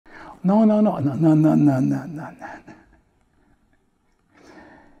No, no, no, no, no, no, no, no, no, no.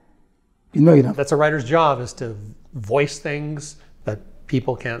 You know you don't. That's a writer's job, is to voice things that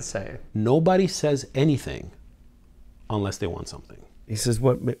people can't say. Nobody says anything unless they want something. He says,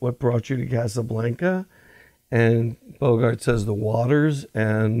 what brought you to Casablanca? And Bogart says, the waters.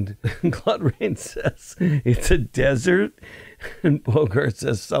 And Claude Rains says, it's a desert. And Bogart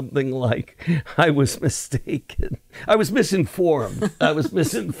says something like, I was mistaken. I was misinformed. I was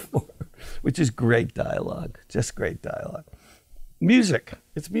misinformed. Which is great dialogue. Just great dialogue. Music.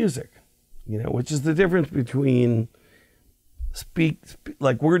 It's music. You know, which is the difference between speak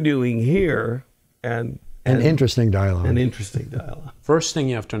like we're doing here and interesting dialogue. An interesting dialogue. First thing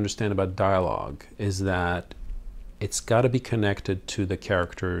you have to understand about dialogue is that it's got to be connected to the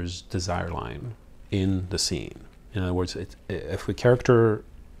character's desire line in the scene. In other words, if a character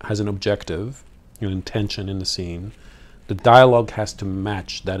has an objective, an intention in the scene, the dialogue has to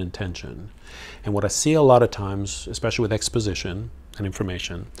match that intention. And what I see a lot of times, especially with exposition and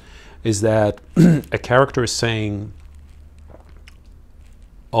information, is that a character is saying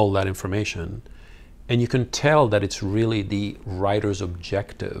all that information, and you can tell that it's really the writer's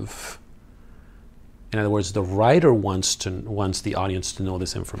objective. In other words, the writer wants the audience to know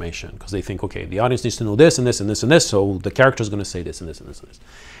this information because they think, okay, the audience needs to know this and this and this and this, so the character is going to say this and this and this and this.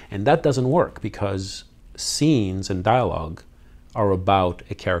 And that doesn't work because scenes and dialogue are about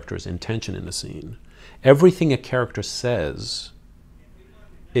a character's intention in the scene. Everything a character says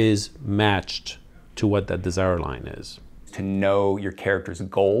is matched to what that desire line is. To know your character's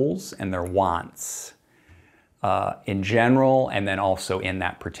goals and their wants in general, and then also in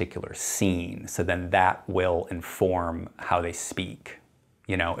that particular scene. So then that will inform how they speak.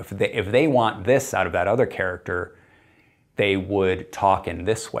 You know, if they want this out of that other character, they would talk in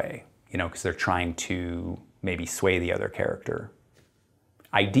this way, you know, because they're trying to maybe sway the other character.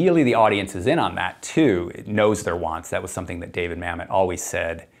 Ideally, the audience is in on that too. It knows their wants. That was something that David Mamet always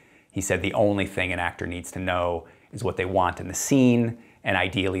said. He said the only thing an actor needs to know is what they want in the scene, and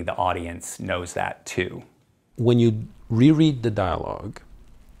ideally the audience knows that too. When you reread the dialogue,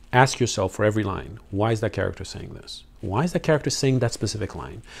 ask yourself for every line, why is that character saying this? Why is that character saying that specific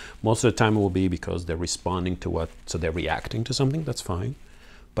line? Most of the time it will be because they're responding to what, so they're reacting to something, that's fine.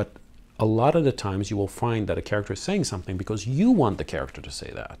 But a lot of the times you will find that a character is saying something because you want the character to say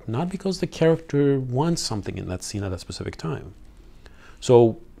that, not because the character wants something in that scene at that specific time.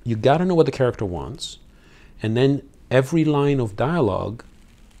 So you gotta know what the character wants, and then every line of dialogue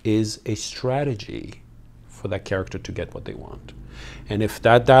is a strategy for that character to get what they want. And if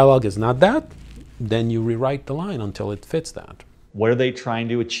that dialogue is not that, then you rewrite the line until it fits that. What are they trying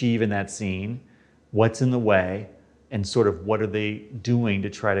to achieve in that scene? What's in the way? And sort of what are they doing to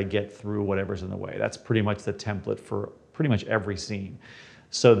try to get through whatever's in the way? That's pretty much the template for pretty much every scene.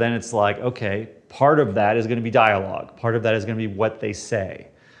 So then it's like, okay, part of that is going to be dialogue. Part of that is going to be what they say.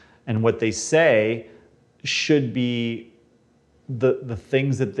 And what they say should be the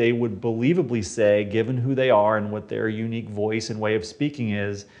things that they would believably say given who they are and what their unique voice and way of speaking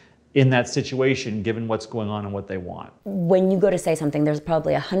is in that situation, given what's going on and what they want. When you go to say something, there's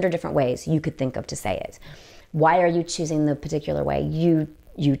probably 100 different ways you could think of to say it. Why are you choosing the particular way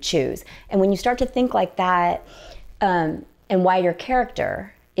you choose? And when you start to think like that, and why your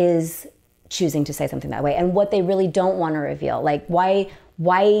character is choosing to say something that way, and what they really don't want to reveal, like why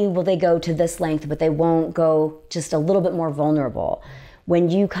will they go to this length but they won't go just a little bit more vulnerable?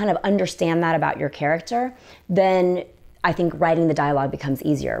 When you kind of understand that about your character, then I think writing the dialogue becomes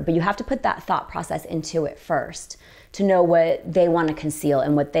easier. But you have to put that thought process into it first to know what they want to conceal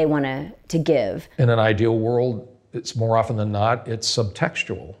and what they want to give. In an ideal world, it's more often than not, it's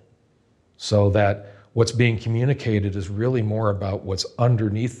subtextual. So that what's being communicated is really more about what's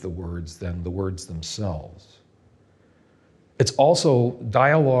underneath the words than the words themselves. It's also,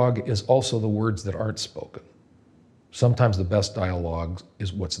 dialogue is also the words that aren't spoken. Sometimes the best dialogue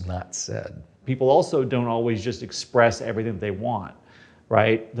is what's not said. People also don't always just express everything they want,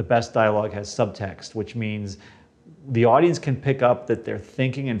 right? The best dialogue has subtext, which means the audience can pick up that they're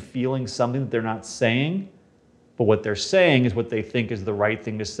thinking and feeling something that they're not saying, but what they're saying is what they think is the right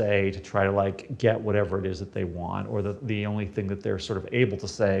thing to say to try to like get whatever it is that they want, or the only thing that they're sort of able to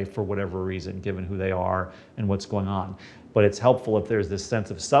say for whatever reason, given who they are and what's going on. But it's helpful if there's this sense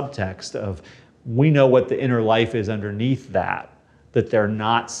of subtext of, we know what the inner life is underneath that they're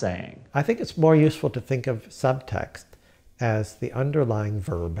not saying. I think it's more useful to think of subtext as the underlying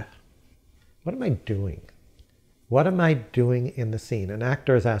verb. What am I doing? What am I doing in the scene? An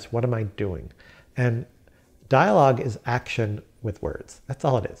actor is asked, what am I doing? And dialogue is action with words. That's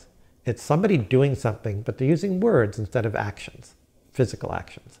all it is. It's somebody doing something, but they're using words instead of actions, physical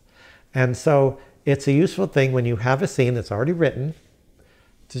actions. And so it's a useful thing when you have a scene that's already written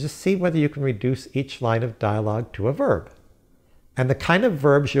to just see whether you can reduce each line of dialogue to a verb. And the kind of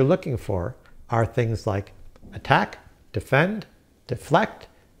verbs you're looking for are things like attack, defend, deflect,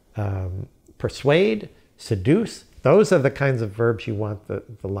 persuade, seduce. Those are the kinds of verbs you want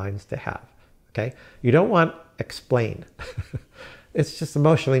the lines to have, okay? You don't want explain. It's just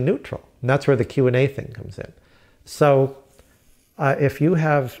emotionally neutral. And that's where the Q&A thing comes in. So if you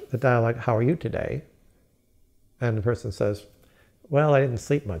have the dialogue, how are you today? And the person says, well, I didn't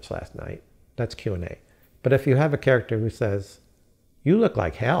sleep much last night. That's Q&A. But if you have a character who says, you look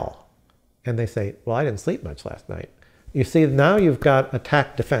like hell, and they say, well, I didn't sleep much last night. You see, now you've got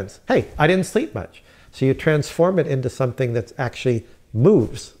attack, defense. Hey, I didn't sleep much. So you transform it into something that actually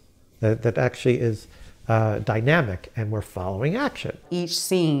moves, that actually is dynamic, and we're following action. Each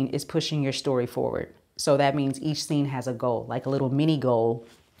scene is pushing your story forward. So that means each scene has a goal, like a little mini goal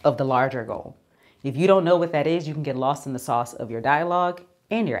of the larger goal. If you don't know what that is, you can get lost in the sauce of your dialogue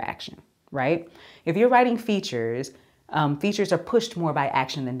and your action, right? If you're writing features, features are pushed more by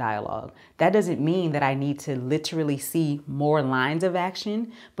action than dialogue. That doesn't mean that I need to literally see more lines of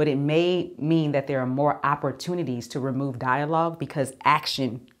action, but it may mean that there are more opportunities to remove dialogue because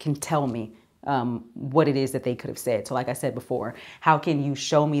action can tell me what it is that they could have said. So like I said before, how can you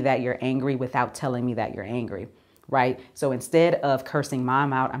show me that you're angry without telling me that you're angry, right? So instead of cursing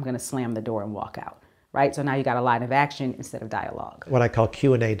mom out, I'm gonna slam the door and walk out, right? So now you got a line of action instead of dialogue. What I call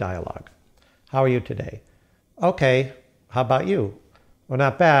Q&A dialogue. How are you today? Okay, how about you? Well,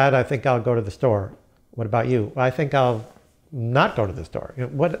 not bad, I think I'll go to the store. What about you? Well, I think I'll not go to the store. You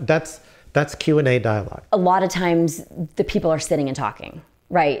know, that's Q&A dialogue. A lot of times the people are sitting and talking.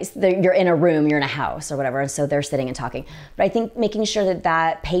 Right, you're in a room, you're in a house or whatever, and so they're sitting and talking. But I think making sure that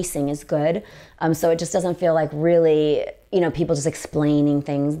that pacing is good, so it just doesn't feel like really, people just explaining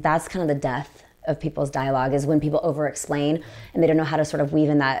things. That's kind of the death of people's dialogue, is when people over-explain and they don't know how to sort of weave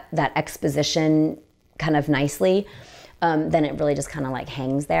in that exposition kind of nicely. Then it really just kind of like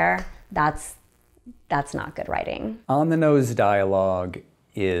hangs there. That's not good writing. On-the-nose dialogue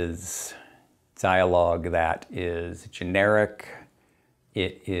is dialogue that is generic.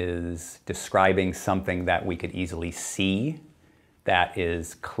 It is describing something that we could easily see, that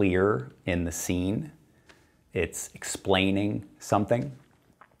is clear in the scene. It's explaining something.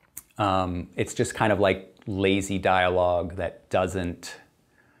 It's just kind of like lazy dialogue that doesn't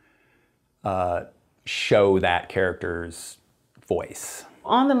show that character's voice.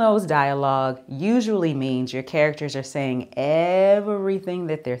 On-the-nose dialogue usually means your characters are saying everything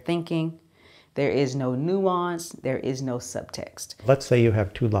that they're thinking. There is no nuance, there is no subtext. Let's say you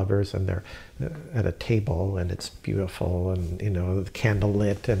have two lovers and they're at a table and it's beautiful and, the candle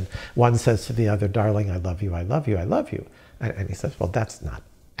lit, and one says to the other, darling, I love you, I love you, I love you. And he says, well, that's not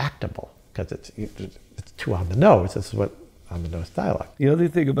actable because it's too on the nose. This is what on-the-nose dialogue. The other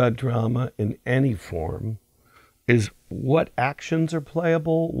thing about drama in any form is what actions are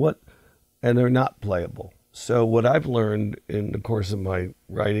playable, and they're not playable. So what I've learned in the course of my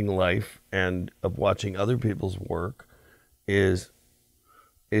writing life and of watching other people's work is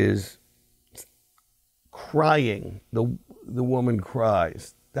crying. The woman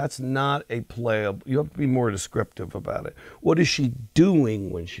cries. That's not a playable. You have to be more descriptive about it. What is she doing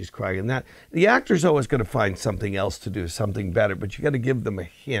when she's crying? And that the actor's always going to find something else to do, something better, but you got to give them a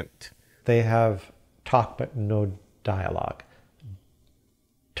hint. They have talk but no dialogue.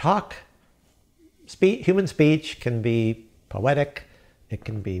 Human speech can be poetic, it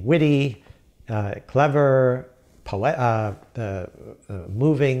can be witty, clever,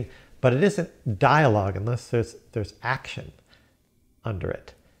 moving, but it isn't dialogue unless there's action under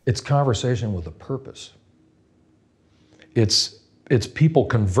it. It's conversation with a purpose. It's people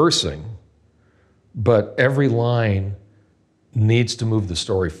conversing, but every line needs to move the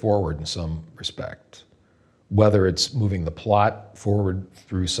story forward in some respect. Whether it's moving the plot forward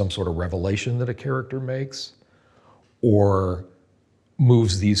through some sort of revelation that a character makes, or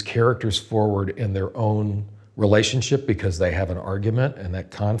moves these characters forward in their own relationship because they have an argument and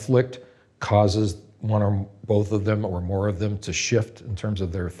that conflict causes one or both of them or more of them to shift in terms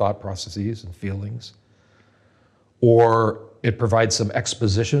of their thought processes and feelings. Or it provides some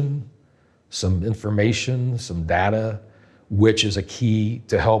exposition, some information, some data, which is a key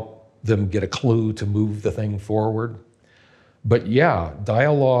to help them get a clue to move the thing forward. But yeah,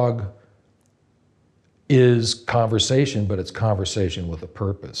 dialogue is conversation, but it's conversation with a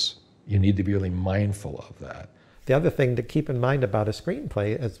purpose. You need to be really mindful of that. The other thing to keep in mind about a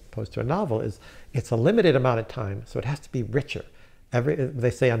screenplay as opposed to a novel is it's a limited amount of time, so it has to be richer.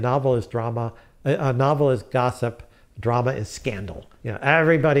 They say a novel is drama, a novel is gossip, Drama is scandal. You know,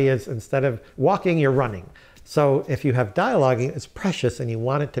 everybody is, instead of walking, you're running. So if you have dialoguing, it's precious and you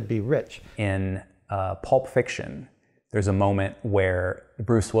want it to be rich. In Pulp Fiction, there's a moment where the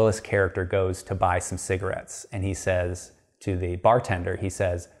Bruce Willis character goes to buy some cigarettes, and he says to the bartender, he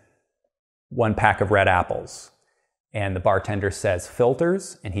says, 1 pack of red apples. And the bartender says,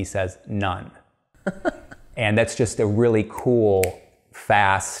 filters? And he says, none. And that's just a really cool,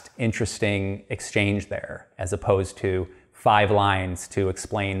 fast, interesting exchange there, as opposed to 5 lines to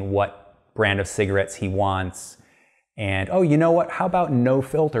explain what brand of cigarettes he wants. And, oh, you know what? How about no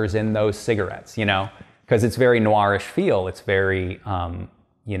filters in those cigarettes, you know? Because it's very noirish feel. It's very,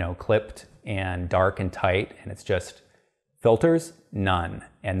 you know, clipped and dark and tight. And it's just filters, none.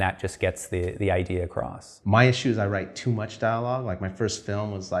 And that just gets the idea across. My issue is I write too much dialogue. Like my first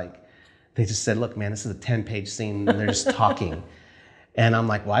film was like, they just said, look, man, this is a 10-page scene and they're just talking. And I'm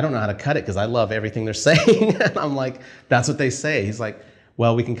like, well, I don't know how to cut it because I love everything they're saying. And I'm like, that's what they say. He's like,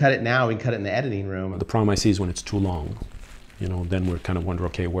 well, we can cut it now. We can cut it in the editing room. The problem I see is when it's too long. You know, then we're kind of wondering,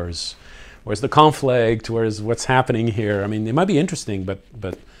 okay, where's the conflict? What's happening here? I mean, it might be interesting,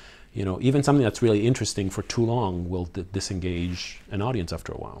 but you know, even something that's really interesting for too long will disengage an audience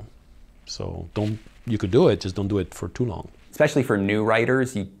after a while. So you could do it, just don't do it for too long. Especially for new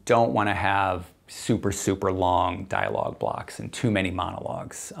writers, you don't want to have super, super long dialogue blocks and too many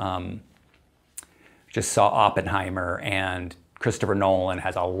monologues. Just saw Oppenheimer, and Christopher Nolan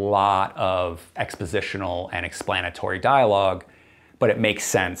has a lot of expositional and explanatory dialogue, but it makes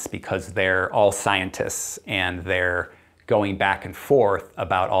sense because they're all scientists and they're going back and forth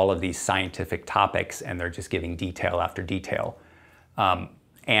about all of these scientific topics, and they're just giving detail after detail.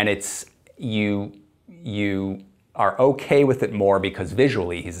 And it's, you are okay with it more because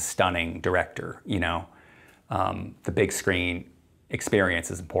visually he's a stunning director, you know. The big screen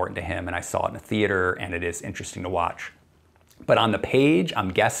experience is important to him, and I saw it in a theater, and it is interesting to watch. But on the page,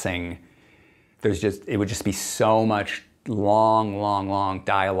 I'm guessing it would just be so much long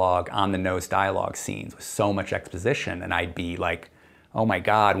dialogue, on the nose dialogue scenes with so much exposition, and I'd be like, oh my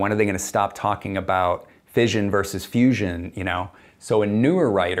God, when are they gonna stop talking about fission versus fusion, you know? So a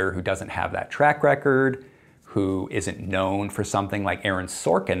newer writer who doesn't have that track record, who isn't known for something like Aaron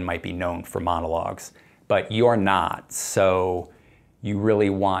Sorkin might be known for monologues, but you're not. So you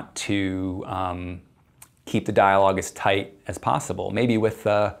really want to keep the dialogue as tight as possible. Maybe with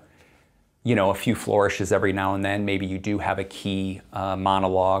you know, a few flourishes every now and then. Maybe you do have a key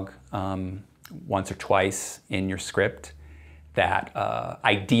monologue once or twice in your script that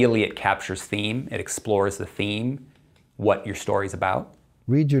ideally it captures theme, it explores the theme, what your story's about.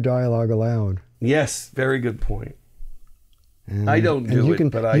 Read your dialogue aloud. Yes, very good point. And, I don't do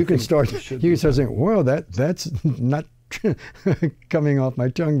it, but you can start saying, "Well, that's not coming off my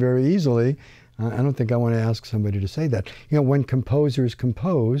tongue very easily." I don't think I want to ask somebody to say that. You know, when composers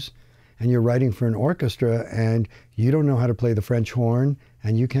compose, and you're writing for an orchestra, and you don't know how to play the French horn,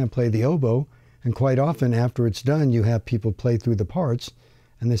 and you can't play the oboe, and quite often after it's done, you have people play through the parts,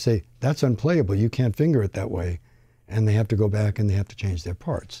 and they say, "That's unplayable. You can't finger it that way," and they have to go back and they have to change their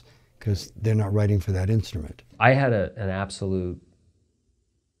parts because they're not writing for that instrument. I had an absolute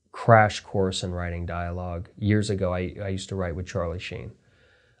crash course in writing dialogue. Years ago, I used to write with Charlie Sheen.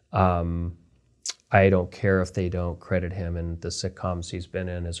 I don't care if they don't credit him in the sitcoms he's been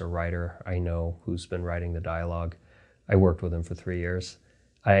in as a writer. I know who's been writing the dialogue. I worked with him for 3 years.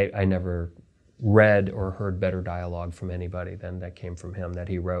 I never read or heard better dialogue from anybody than that came from him that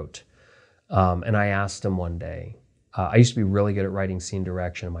he wrote. And I asked him one day, I used to be really good at writing scene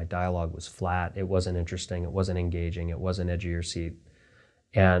direction, and my dialogue was flat. It wasn't interesting, it wasn't engaging, it wasn't edge of your seat.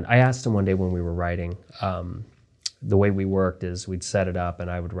 And I asked him one day when we were writing, the way we worked is we'd set it up and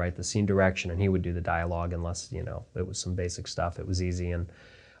I would write the scene direction and he would do the dialogue, unless, you know, it was some basic stuff. It was easy. And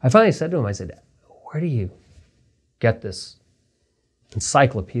I finally said to him, I said, where do you get this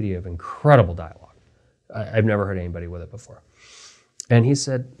encyclopedia of incredible dialogue? I've never heard anybody with it before. And he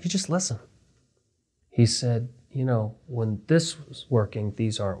said, you just listen. He said, you know, when this was working,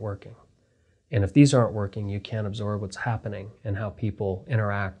 these aren't working. And if these aren't working, you can't absorb what's happening and how people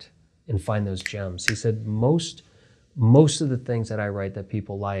interact and find those gems. He said, most of the things that I write that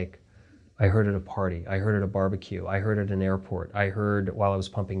people like, I heard at a party, I heard at a barbecue, I heard at an airport, I heard while I was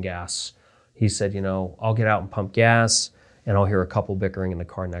pumping gas. He said, you know, I'll get out and pump gas and I'll hear a couple bickering in the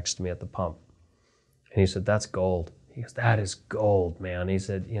car next to me at the pump. And he said, that's gold. He goes, that is gold, man. He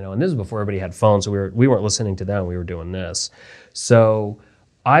said, you know, and this is before everybody had phones, so we weren't listening to them, we were doing this. So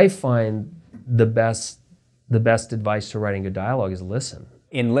I find the best advice to writing good dialogue is listen.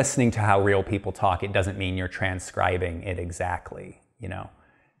 In listening to how real people talk, it doesn't mean you're transcribing it exactly, you know.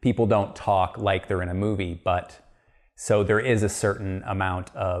 People don't talk like they're in a movie, but So there is a certain amount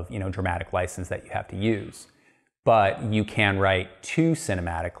of, dramatic license that you have to use. But you can write too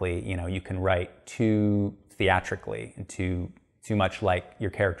cinematically, you can write too theatrically and too much like your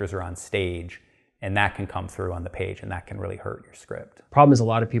characters are on stage, and that can come through on the page, and that can really hurt your script. Problem is a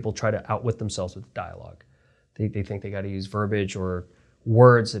lot of people try to outwit themselves with dialogue. They think they got to use verbiage or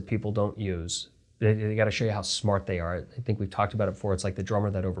words that people don't use. They got to show you how smart they are. I think we've talked about it before. It's like the drummer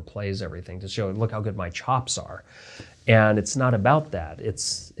that overplays everything to show, look how good my chops are. And it's not about that.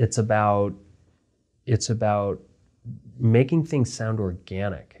 It's about making things sound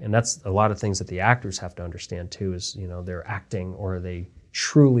organic. And that's a lot of things that the actors have to understand too, is, they're acting, or are they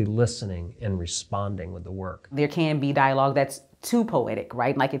truly listening and responding with the work. There can be dialogue that's too poetic,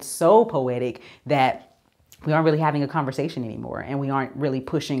 right? Like it's so poetic that we aren't really having a conversation anymore, and we aren't really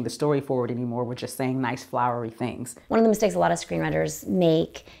pushing the story forward anymore. We're just saying nice flowery things. One of the mistakes a lot of screenwriters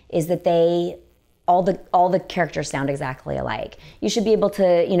make is that all the characters sound exactly alike. You should be able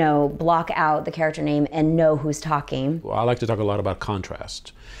to, block out the character name and know who's talking. Well, I like to talk a lot about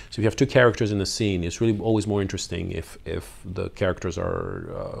contrast. So if you have two characters in a scene, it's really always more interesting if the characters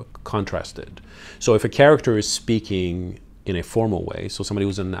are contrasted. So if a character is speaking in a formal way, so somebody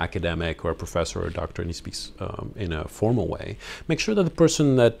who's an academic or a professor or a doctor and he speaks in a formal way, make sure that the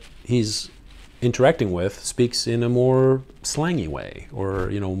person that he's interacting with speaks in a more slangy way, or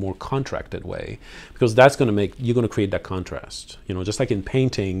more contracted way, because that's going to you're going to create that contrast. Just like in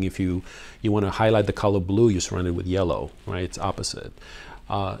painting, if you want to highlight the color blue, you surround it with yellow, right? It's opposite.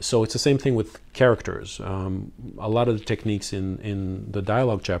 So it's the same thing with characters. A lot of the techniques in the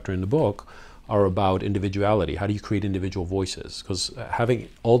dialogue chapter in the book are about individuality. How do you create individual voices? Because having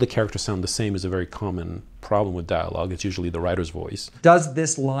all the characters sound the same is a very common problem with dialogue. It's usually the writer's voice. Does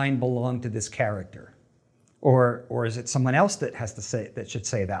this line belong to this character? Or is it someone else that should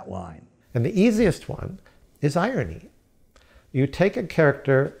say that line? And the easiest one is irony. You take a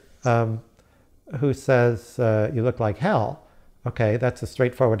character who says, you look like hell. Okay, that's a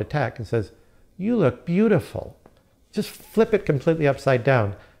straightforward attack, and says, you look beautiful. Just flip it completely upside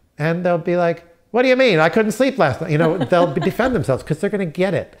down. And they'll be like, what do you mean? I couldn't sleep last night. They'll defend themselves because they're going to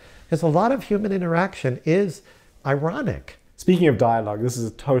get it. Because a lot of human interaction is ironic. Speaking of dialogue, this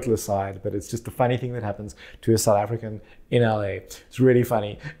is a total aside, but it's just a funny thing that happens to a South African in LA. It's really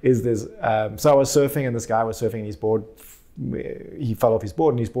funny. So I was surfing, and this guy was surfing, and he's bored. He fell off his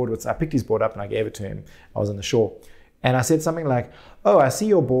board, and his board I picked his board up and I gave it to him. I was on the shore. And I said something like, oh, I see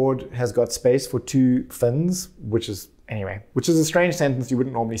your board has got space for 2 fins, which is a strange sentence you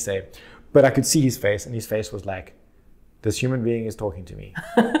wouldn't normally say. But I could see his face, and his face was like, this human being is talking to me.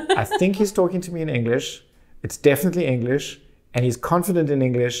 I think he's talking to me in English. It's definitely English, and he's confident in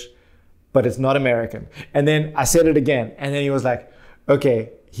English, but it's not American. And then I said it again, and then he was like,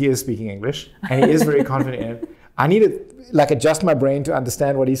 okay, he is speaking English, and he is very confident in it. I need to adjust my brain to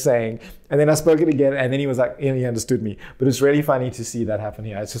understand what he's saying. And then I spoke it again, and then he was like, he understood me. But it's really funny to see that happen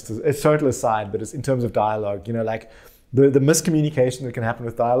here. It's total aside, but it's in terms of dialogue, the miscommunication that can happen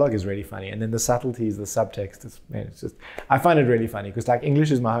with dialogue is really funny. And then the subtleties, the subtext, I find it really funny because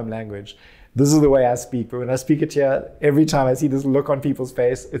English is my home language. This is the way I speak. But when I speak it here, every time I see this look on people's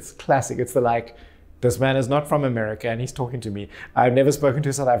face, it's classic. It's this man is not from America and he's talking to me. I've never spoken to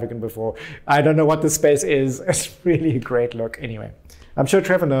a South African before. I don't know what this space is. It's really a great look. Anyway, I'm sure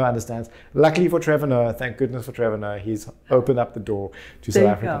Trevor Noah understands. Luckily for Trevor Noah, thank goodness for Trevor Noah, he's opened up the door to South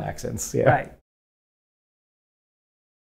African accents. Yeah. Right.